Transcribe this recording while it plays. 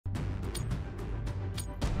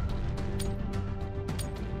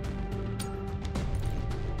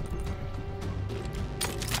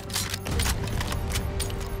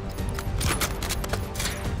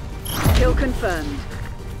confirmed.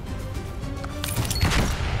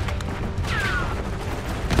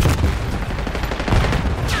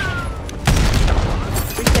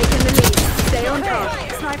 We've taken the lead. Stay on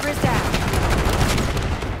task. Sniper is down.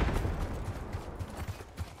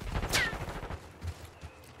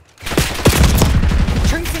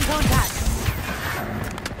 Troops in contact.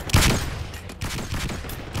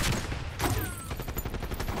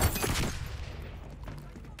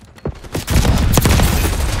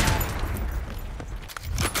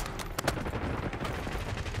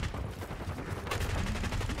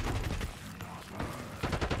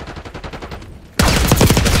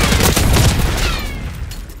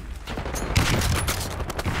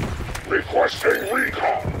 Requesting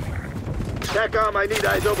recon. TACOM, I need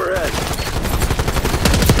eyes overhead.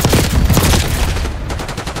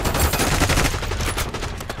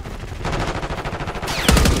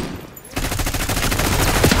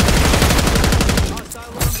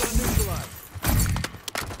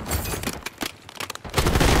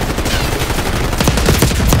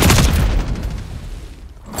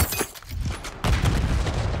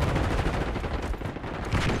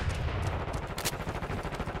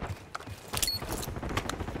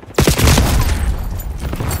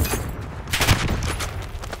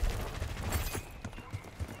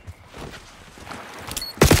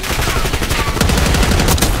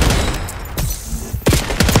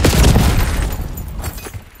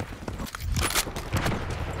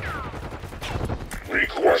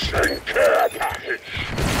 Requesting care package.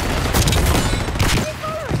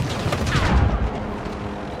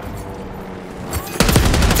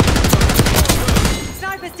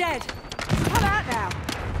 Sniper's dead. Come out now.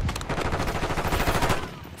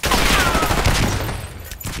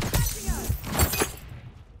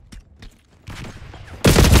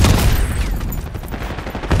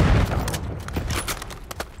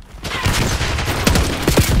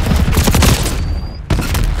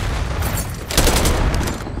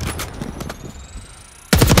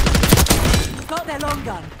 Got their long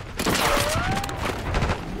gun.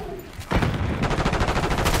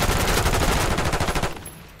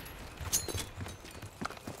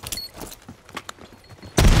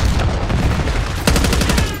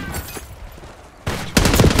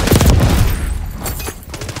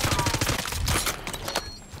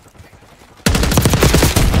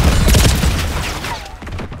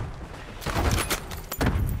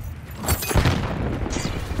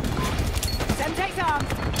 Semtex arms.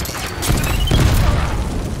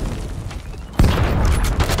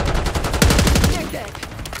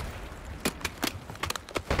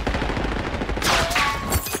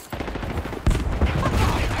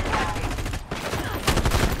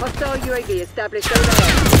 Hostile UAV established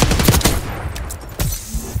overhead.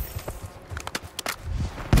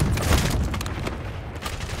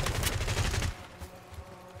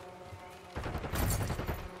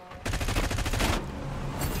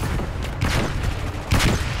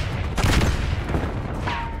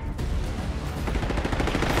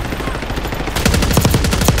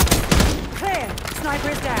 Clear. Sniper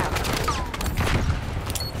is down.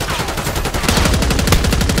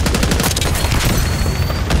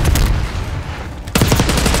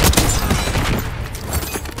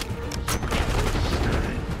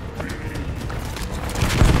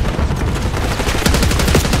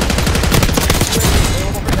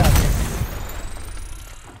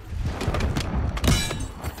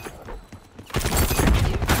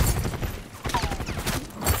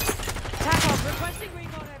 TACOM requesting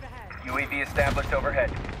recon overhead. UAV established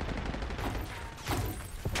overhead.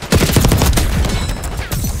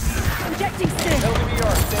 Projecting still.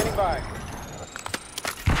 LVR, standing by.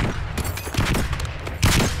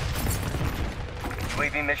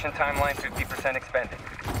 UAV mission timeline 50% expended.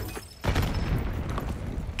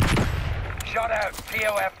 Shot out.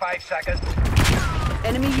 POF 5 seconds.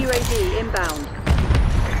 Enemy UAV inbound.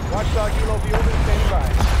 Watchdog Helo Building, standing by.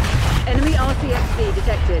 Enemy RCXD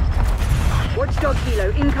detected. Watchdog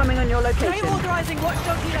Helo incoming on your Frame location. authorizing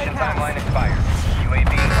watchdog helo Mission pass. timeline expired.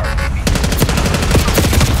 UAV RTB.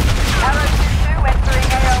 Arrow 2-2 entering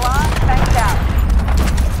AOR. Thanks out.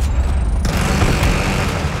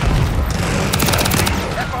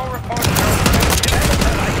 FO reporting.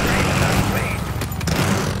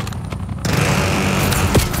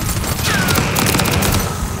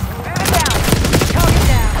 Target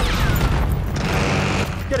down.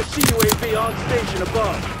 Get a CUAV on station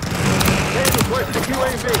above. And requesting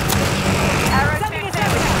UAV. Arrow 2-2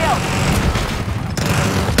 is still.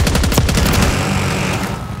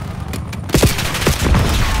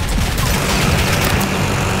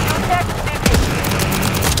 Contact 50.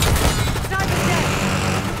 Sniper's dead.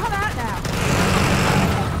 Come out now.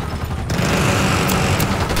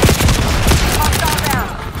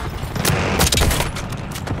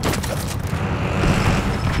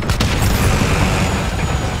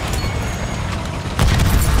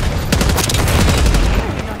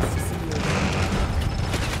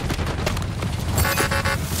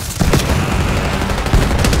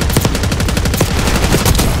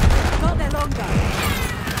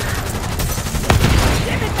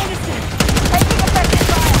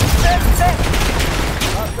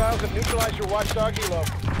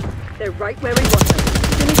 They're right where we want them.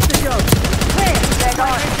 Finish the job. Clear. They're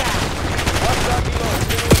gone. Down. Hostile Kilo has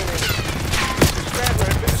been eliminated. The Scrambler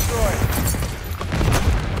has been destroyed.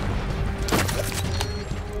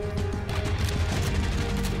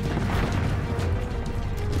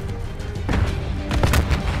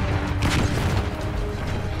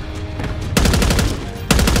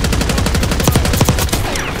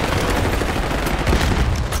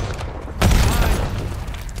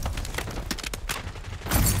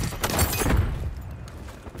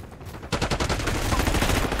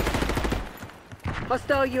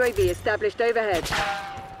 Hostile UAV established overhead.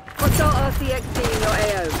 Hostile RCXD in your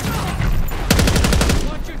AO.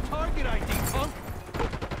 What's your target ID, punk?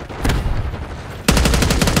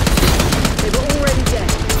 They were already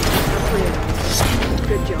dead. Brilliant.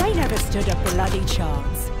 Good job. They never stood a bloody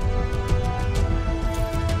chance.